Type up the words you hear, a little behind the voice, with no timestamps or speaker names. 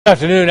Good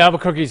afternoon.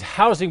 Albuquerque's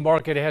housing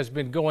market has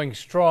been going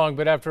strong,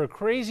 but after a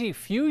crazy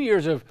few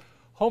years of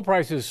home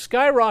prices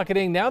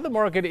skyrocketing, now the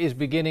market is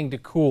beginning to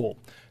cool.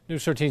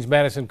 News 13's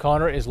Madison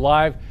Connor is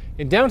live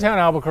in downtown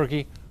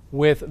Albuquerque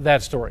with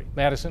that story.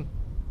 Madison.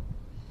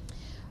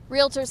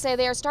 Realtors say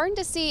they are starting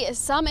to see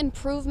some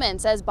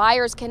improvements as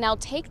buyers can now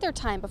take their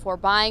time before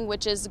buying,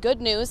 which is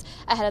good news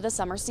ahead of the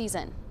summer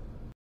season.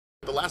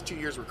 The last 2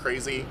 years were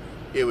crazy.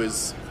 It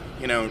was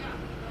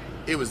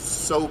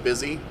so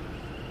busy,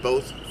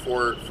 both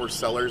for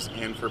sellers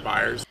and for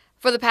buyers.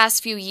 For the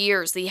past few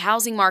years, the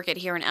housing market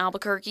here in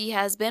Albuquerque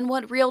has been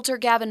what realtor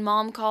Gavin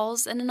Mom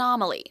calls an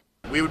anomaly.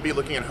 We would be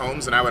looking at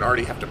homes and I would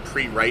already have to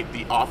pre-write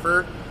the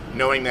offer,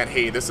 knowing that,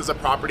 hey, this is a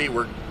property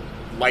we're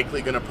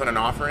likely going to put an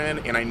offer in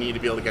and I need to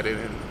be able to get it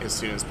in as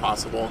soon as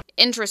possible.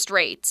 Interest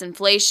rates,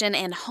 inflation,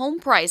 and home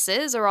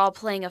prices are all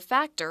playing a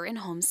factor in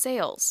home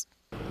sales.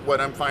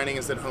 What I'm finding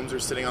is that homes are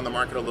sitting on the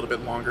market a little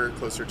bit longer,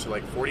 closer to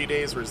like 40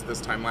 days, whereas this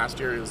time last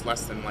year it was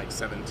less than like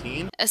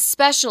 17.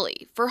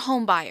 Especially for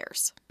home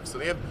buyers. So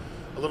they have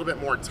a little bit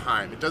more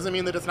time. It doesn't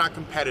mean that it's not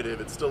competitive.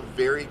 It's still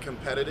very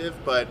competitive,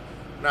 but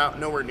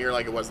nowhere near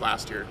like it was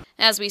last year.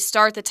 As we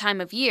start the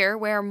time of year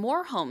where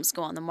more homes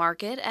go on the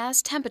market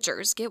as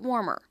temperatures get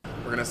warmer.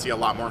 We're going to see a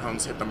lot more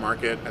homes hit the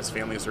market as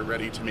families are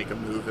ready to make a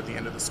move at the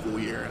end of the school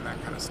year and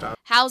that kind of stuff.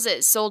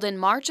 Houses sold in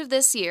March of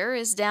this year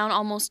is down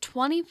almost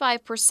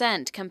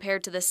 25%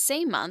 compared to the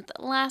same month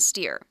last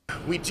year.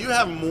 We do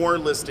have more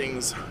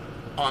listings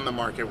on the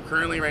market.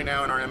 Currently right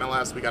now in our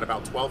MLS, we got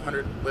about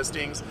 1,200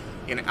 listings.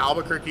 In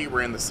Albuquerque,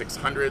 we're in the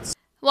 600s.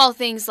 While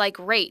things like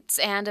rates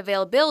and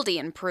availability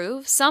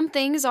improve, some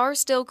things are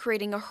still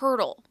creating a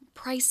hurdle: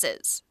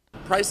 prices.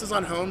 Prices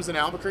on homes in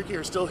Albuquerque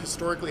are still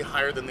historically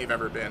higher than they've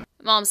ever been.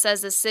 Mom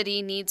says the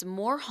city needs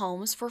more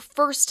homes for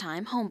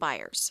first-time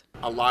homebuyers.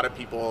 A lot of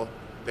people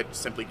that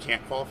simply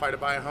can't qualify to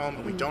buy a home,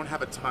 and we don't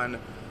have a ton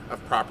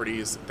of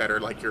properties that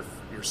are like your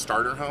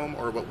starter home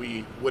or what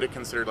we would have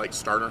considered like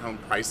starter home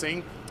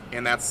pricing,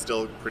 and that's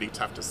still pretty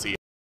tough to see.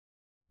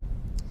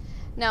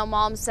 Now,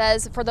 Mom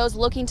says for those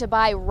looking to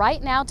buy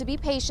right now to be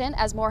patient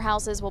as more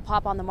houses will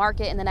pop on the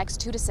market in the next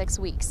 2 to 6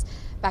 weeks.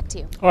 Back to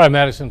you. All right,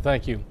 Madison,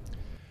 thank you.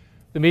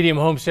 The median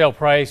home sale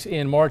price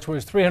in March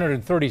was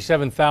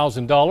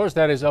 $337,000.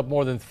 That is up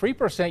more than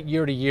 3%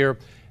 year to year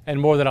and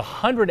more than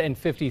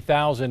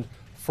 $150,000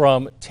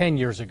 from 10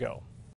 years ago.